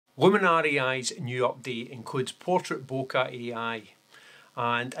Luminar AI's new update includes Portrait Bokeh AI,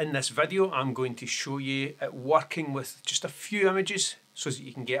 and in this video I'm going to show you it working with just a few images so that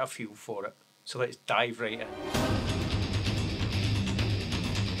you can get a feel for it. So let's dive right in.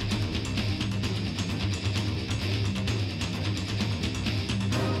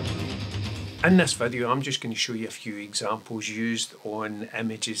 In this video I'm just going to show you a few examples used on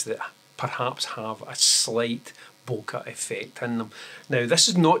images that perhaps have a slight bokeh effect in them. Now this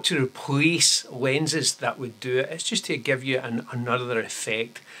is not to replace lenses that would do it, it's just to give you another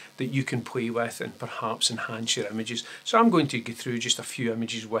effect that you can play with and perhaps enhance your images. So I'm going to go through just a few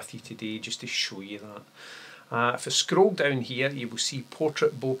images with you today just to show you that. If I scroll down here you will see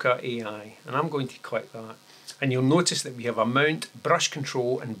Portrait Bokeh AI, and I'm going to click that. And you'll notice that we have a mount, brush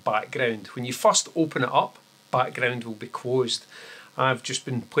control and background. When you first open it up, background will be closed. I've just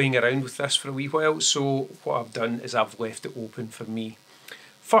been playing around with this for a wee while, so what I've done is I've left it open for me.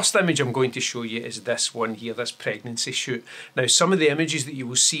 First image I'm going to show you is this one here, this pregnancy shoot. Now some of the images that you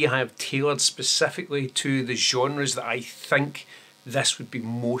will see I have tailored specifically to the genres that I think this would be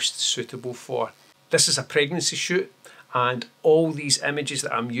most suitable for. This is a pregnancy shoot, and all these images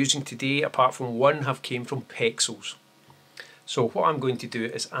that I'm using today, apart from one, have came from Pexels. So what I'm going to do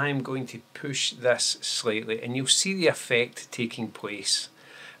is I'm going to push this slightly and you'll see the effect taking place.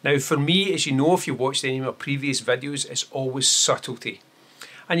 Now for me, as you know if you've watched any of my previous videos, it's always subtlety.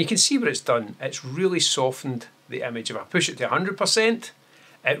 And you can see what it's done. It's really softened the image. If I push it to 100%,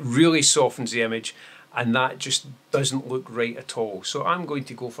 it really softens the image, and that just doesn't look right at all. So I'm going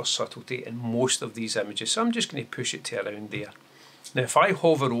to go for subtlety in most of these images. So I'm just going to push it to around there. Now if I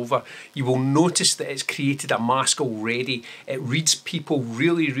hover over, you will notice that it's created a mask already. It reads people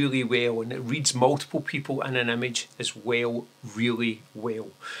really well, and it reads multiple people in an image as well, really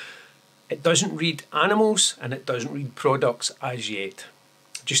well. It doesn't read animals and it doesn't read products as yet.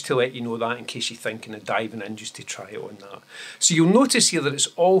 Just to let you know that in case you're thinking of diving in just to try it on that. So you'll notice here that it's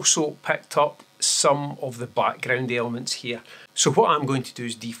also picked up some of the background elements here. So what I'm going to do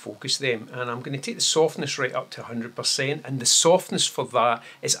is defocus them, and I'm going to take the softness right up to 100%, and the softness for that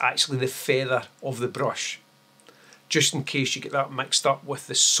is actually the feather of the brush, just in case you get that mixed up with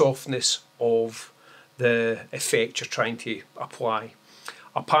the softness of the effect you're trying to apply.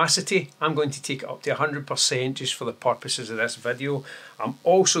 Opacity, I'm going to take it up to 100% just for the purposes of this video. I'm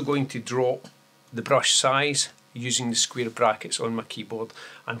also going to drop the brush size using the square brackets on my keyboard,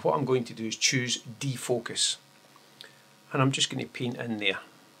 and what I'm going to do is choose defocus, and I'm just going to paint in there,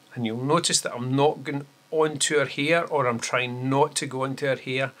 and you'll notice that I'm not going onto her hair, or I'm trying not to go into her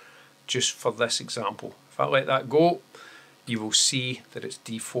hair just for this example. If I let that go, you will see that it's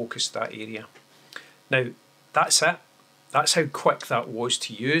defocused that area. Now that's it. That's how quick that was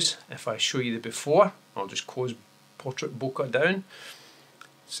to use. If I show you the before, I'll just close Portrait Bokeh down.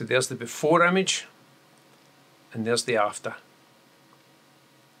 So there's the before image, and there's the after.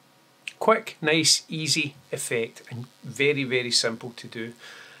 Quick, nice, easy effect, and very simple to do.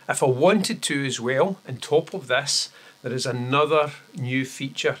 If I wanted to as well, on top of this, there is another new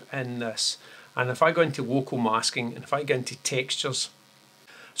feature in this. And if I go into local masking, and if I go into textures,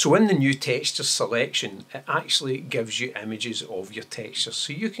 so in the new texture selection, it actually gives you images of your textures.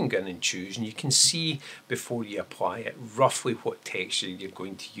 So you can go in and choose, and you can see before you apply it roughly what texture you're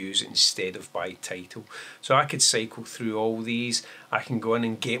going to use instead of by title. So I could cycle through all these. I can go in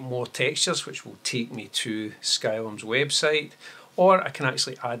and get more textures, which will take me to Skylim's website, or I can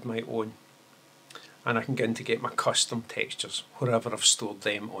actually add my own. And I can go in to get my custom textures, wherever I've stored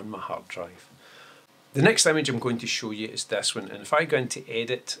them on my hard drive. The next image I'm going to show you is this one, and if I go into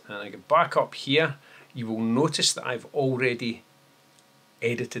edit and I go back up here, you will notice that I've already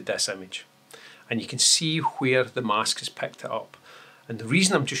edited this image, and you can see where the mask has picked it up. And the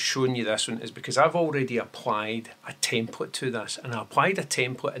reason I'm just showing you this one is because I've already applied a template to this, and I applied a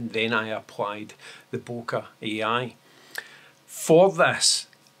template and then I applied the Bokeh AI. For this,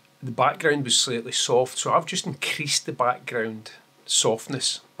 the background was slightly soft, so I've just increased the background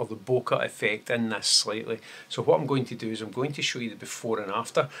softness or the bokeh effect in this slightly. So what I'm going to do is I'm going to show you the before and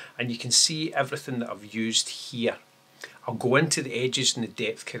after, and you can see everything that I've used here. I'll go into the edges and the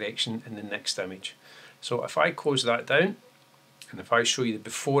depth correction in the next image. So if I close that down, and if I show you the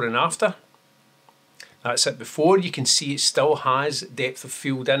before and after, that's it before. You can see it still has depth of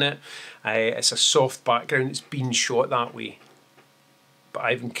field in it. It's a soft background, it's been shot that way, but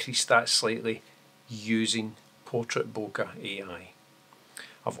I've increased that slightly using Portrait Bokeh AI.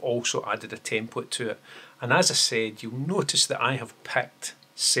 I've also added a template to it, and as I said, you'll notice that I have picked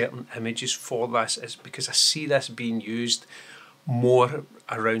certain images for this. It's because I see this being used more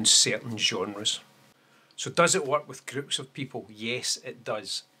around certain genres. So does it work with groups of people? Yes, it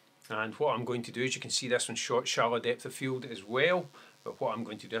does. And what I'm going to do is, you can see this one shot shallow depth of field as well, but what I'm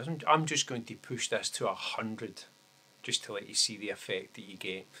going to do is I'm just going to push this to 100 just to let you see the effect that you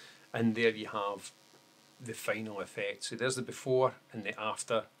get. And there you have the final effect. So there's the before and the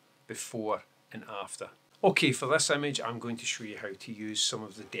after, before and after. Okay, for this image I'm going to show you how to use some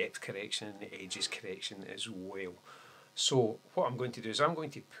of the depth correction and the edges correction as well. So what I'm going to do is I'm going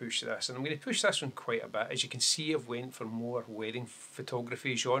to push this, and I'm going to push this one quite a bit. As you can see, I've went for more wedding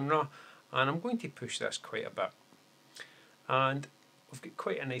photography genre, and I'm going to push this quite a bit. And we've got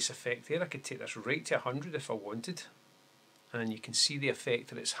quite a nice effect there. I could take this right to 100 if I wanted, and you can see the effect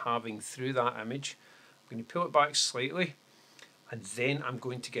that it's having through that image. I'm going to pull it back slightly, and then I'm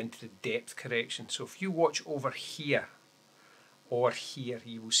going to get into the depth correction. So if you watch over here or here,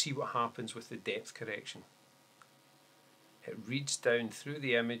 you will see what happens with the depth correction. It reads down through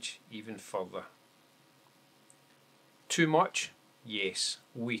the image even further. Too much? Yes,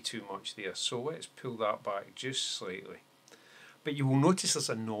 way too much there. So let's pull that back just slightly. But you will notice there's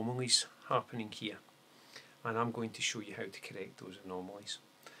anomalies happening here, and I'm going to show you how to correct those anomalies.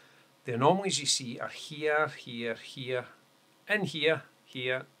 The anomalies you see are here, here, here, in here,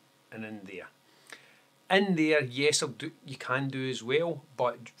 here, and in there. In there, yes, you can do as well,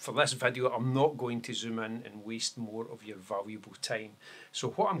 but for this video I'm not going to zoom in and waste more of your valuable time.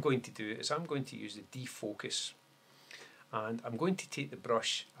 So what I'm going to do is I'm going to use the defocus, and I'm going to take the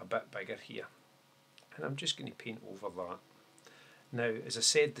brush a bit bigger here, and I'm just going to paint over that. Now, as I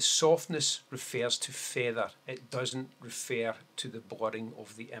said, the softness refers to feather. It doesn't refer to the blurring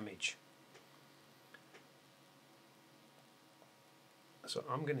of the image. So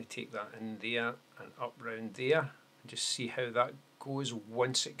I'm going to take that in there and up round there and just see how that goes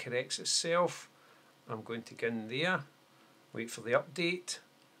once it corrects itself. I'm going to go in there, wait for the update.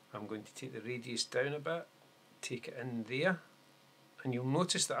 I'm going to take the radius down a bit, take it in there, and you'll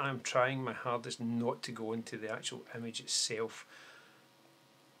notice that I'm trying my hardest not to go into the actual image itself.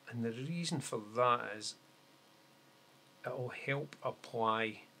 And the reason for that is it will help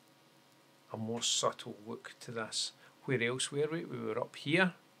apply a more subtle look to this. Where else were we? We were up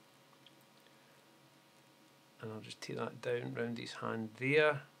here. And I'll just take that down round his hand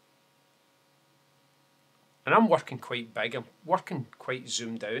there. And I'm working quite big, I'm working quite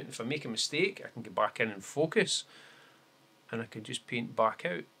zoomed out. If I make a mistake, I can go back in and focus, and I can just paint back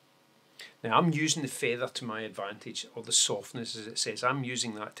out. Now I'm using the feather to my advantage, or the softness as it says. I'm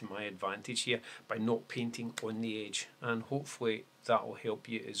using that to my advantage here by not painting on the edge, and hopefully that will help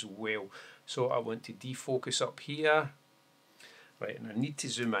you as well. So I want to defocus up here, right, and I need to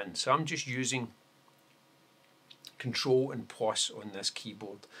zoom in. So I'm just using Control and plus on this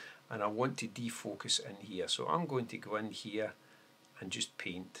keyboard, and I want to defocus in here. So I'm going to go in here and just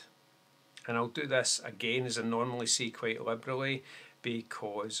paint. And I'll do this again, as I normally say, quite liberally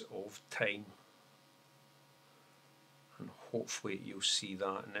because of time. And hopefully you'll see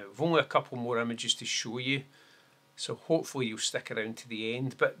that. Now, I've only a couple more images to show you, so hopefully you'll stick around to the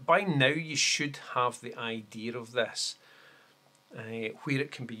end. But by now you should have the idea of this, where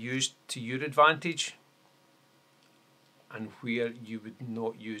it can be used to your advantage and where you would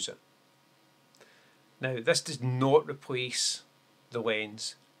not use it. Now, this does not replace the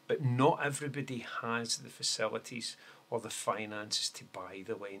lens, but not everybody has the facilities or the finances to buy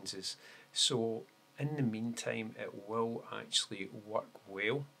the lenses. So in the meantime, it will actually work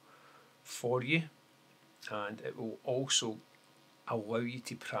well for you, and it will also allow you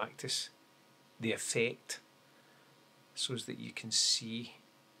to practice the effect so that you can see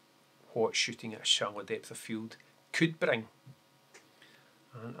what shooting at a shallow depth of field could bring.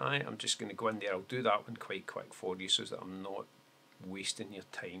 And I am just going to go in there. I'll do that one quite quick for you so that I'm not wasting your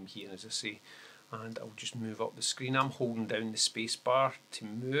time here, as I say. And I'll just move up the screen. I'm holding down the space bar to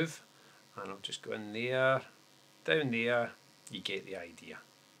move, and I'll just go in there, down there. You get the idea.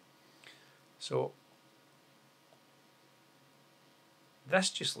 So this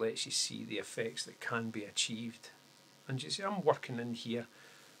just lets you see the effects that can be achieved. And you see I'm working in here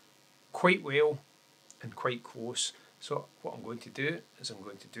quite well and quite close. So what I'm going to do is I'm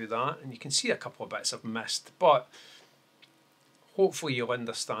going to do that, and you can see a couple of bits I've missed, but hopefully you'll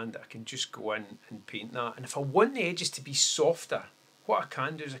understand that I can just go in and paint that. And if I want the edges to be softer, what I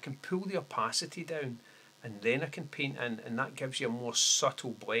can do is I can pull the opacity down, and then I can paint in, and that gives you a more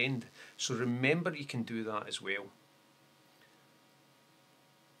subtle blend. So remember, you can do that as well.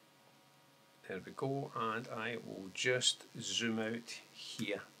 There we go, and I will just zoom out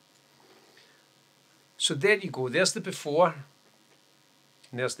here. So there you go, there's the before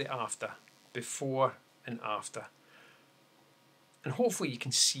and there's the after. Before and after. And hopefully you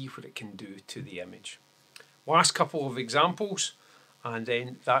can see what it can do to the image. Last couple of examples. And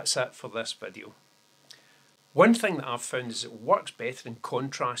then that's it for this video. One thing that I've found is it works better in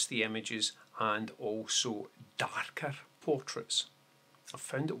contrasty images and also darker portraits. I've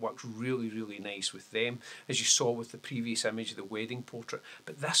found it works really, really nice with them, as you saw with the previous image, the wedding portrait.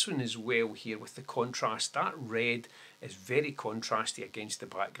 But this one as well here with the contrast, that red is very contrasty against the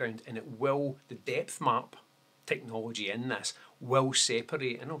background, and it will, the depth map technology in this will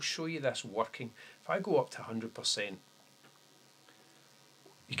separate, and I'll show you this working. If I go up to 100%,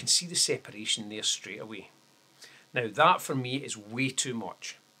 you can see the separation there straight away. Now that for me is way too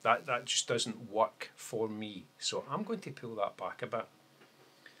much. That just doesn't work for me. So I'm going to pull that back a bit.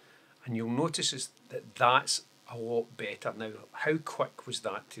 And you'll notice that that's a lot better. Now, how quick was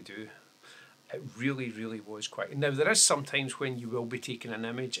that to do? It really, really was quick. Now, there is sometimes when you will be taking an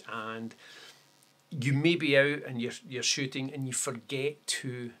image and you may be out and you're shooting and you forget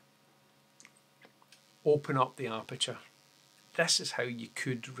to open up the aperture. This is how you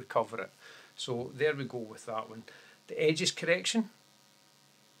could recover it. So there we go with that one. The edges correction,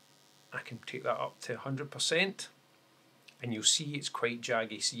 I can take that up to 100%. And you'll see it's quite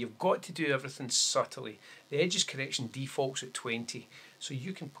jaggy. So you've got to do everything subtly. The edges correction defaults at 20. So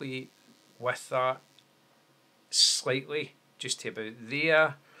you can play with that slightly, just to about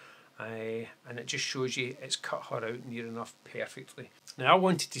there. And it just shows you it's cut her out near enough perfectly. Now I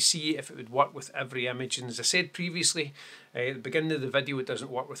wanted to see if it would work with every image. And as I said previously, at the beginning of the video, it doesn't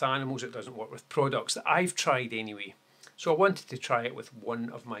work with animals, it doesn't work with products that I've tried anyway. So I wanted to try it with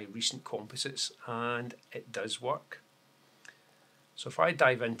one of my recent composites, and it does work. So if I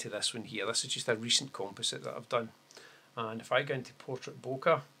dive into this one here, this is just a recent composite that I've done. And if I go into Portrait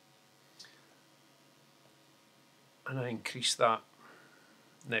Bokeh and I increase that,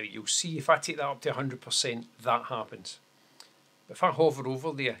 now you'll see if I take that up to 100%, that happens. But if I hover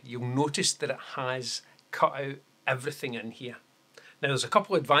over there, you'll notice that it has cut out everything in here. Now there's a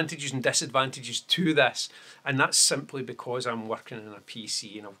couple of advantages and disadvantages to this, and that's simply because I'm working on a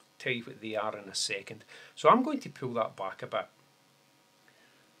PC, and I'll tell you what they are in a second. So I'm going to pull that back a bit,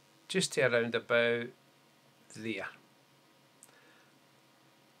 just to around about there.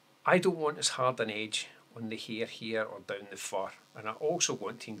 I don't want as hard an edge on the hair here or down the fur, and I also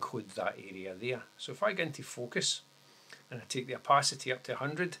want to include that area there. So if I go into focus and I take the opacity up to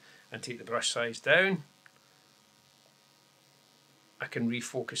 100 and take the brush size down, I can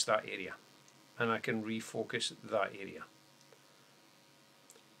refocus that area, and I can refocus that area.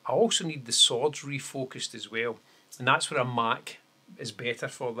 I also need the swords refocused as well, and that's where a Mac is better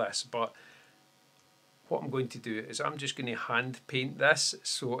for this. But what I'm going to do is I'm just going to hand paint this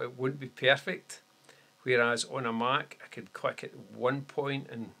so it won't be perfect, whereas on a Mac I could click at one point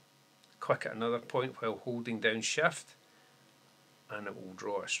and click at another point while holding down shift, and it will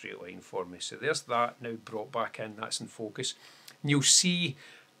draw a straight line for me. So there's that now brought back in, that's in focus. And you'll see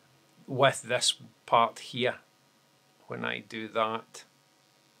with this part here, when I do that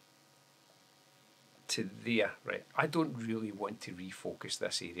to there, right, I don't really want to refocus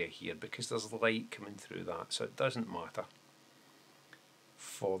this area here because there's light coming through that, so it doesn't matter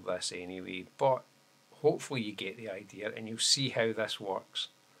for this anyway. But hopefully you get the idea and you'll see how this works.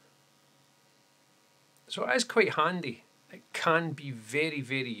 So it is quite handy. It can be very,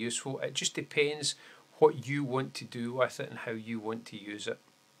 very useful. It just depends what you want to do with it and how you want to use it.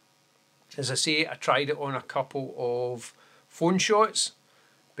 As I say, I tried it on a couple of phone shots,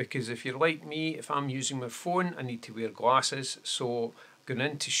 because if you're like me, if I'm using my phone, I need to wear glasses. So going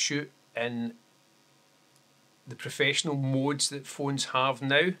in to shoot in the professional modes that phones have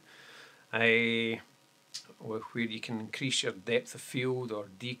now, where you can increase your depth of field or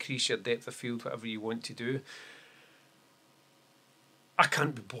decrease your depth of field, whatever you want to do, I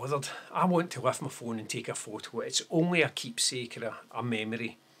can't be bothered. I want to lift my phone and take a photo. It's only a keepsake or a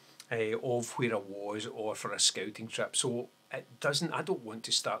memory of where I was, or for a scouting trip. So it doesn't, I don't want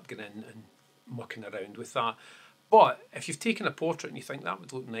to start getting in and mucking around with that. But if you've taken a portrait and you think that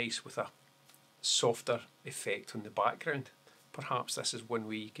would look nice with a softer effect on the background, perhaps this is one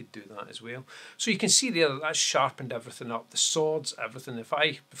way you could do that as well. So you can see there that that's sharpened everything up, the swords, everything. If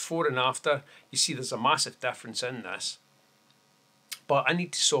I, before and after, you see there's a massive difference in this. But I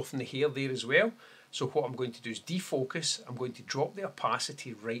need to soften the hair there as well. So what I'm going to do is defocus. I'm going to drop the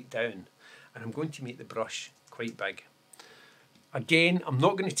opacity right down, and I'm going to make the brush quite big. Again, I'm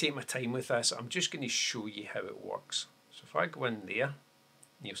not going to take my time with this. I'm just going to show you how it works. So if I go in there,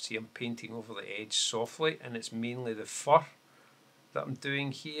 you'll see I'm painting over the edge softly, and it's mainly the fur that I'm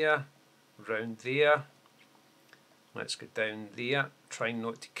doing here, round there. Let's go down there, trying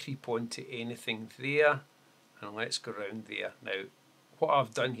not to creep onto anything there, and let's go round there. Now, what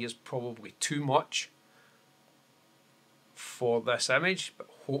I've done here is probably too much for this image, but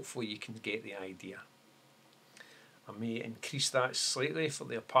hopefully you can get the idea. I may increase that slightly for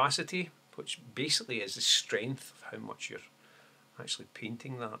the opacity, which basically is the strength of how much you're actually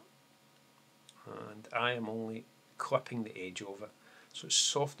painting that. And I am only clipping the edge of it, so it's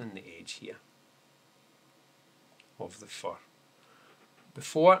softening the edge here of the fur.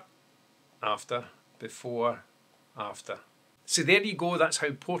 Before, after, before, after. So there you go, that's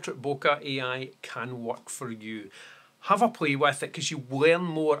how Portrait Bokeh AI can work for you. Have a play with it because you learn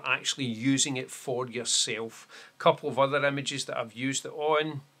more actually using it for yourself. A couple of other images that I've used it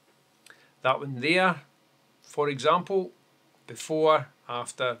on. That one there, for example, before,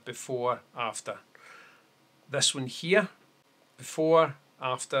 after, before, after. This one here, before,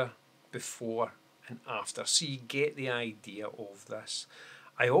 after, before, and after. So you get the idea of this.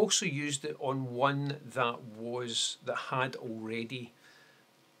 I also used it on one that had already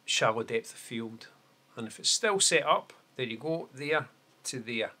shallow depth of field. And if it's still set up, there you go, there to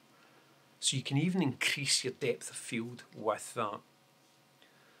there. So you can even increase your depth of field with that.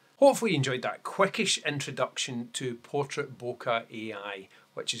 Hopefully you enjoyed that quickish introduction to Portrait Bokeh AI,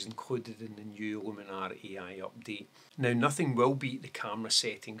 which is included in the new Luminar AI update. Now, nothing will beat the camera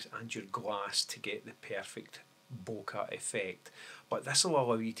settings and your glass to get the perfect bokeh effect, but this will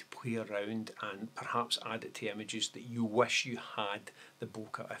allow you to play around and perhaps add it to images that you wish you had the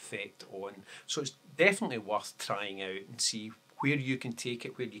bokeh effect on. So it's definitely worth trying out and see where you can take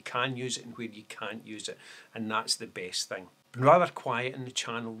it, where you can use it and where you can't use it, and that's the best thing. Been rather quiet in the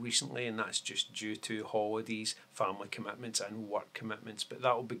channel recently, and that's just due to holidays, family commitments and work commitments, but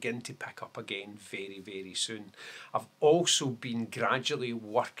that will begin to pick up again very, very soon. I've also been gradually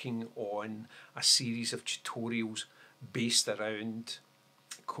working on a series of tutorials based around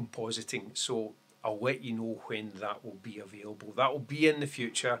compositing, so I'll let you know when that will be available. That will be in the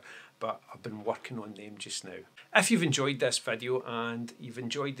future, but I've been working on them just now. If you've enjoyed this video and you've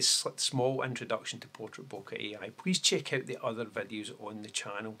enjoyed this small introduction to Portrait Bokeh AI, please check out the other videos on the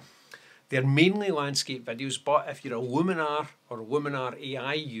channel. They're mainly landscape videos, but if you're a Luminar or a Luminar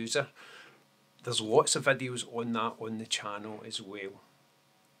AI user, there's lots of videos on that on the channel as well.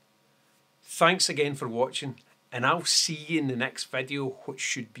 Thanks again for watching, and I'll see you in the next video, which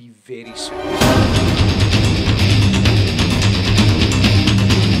should be very soon.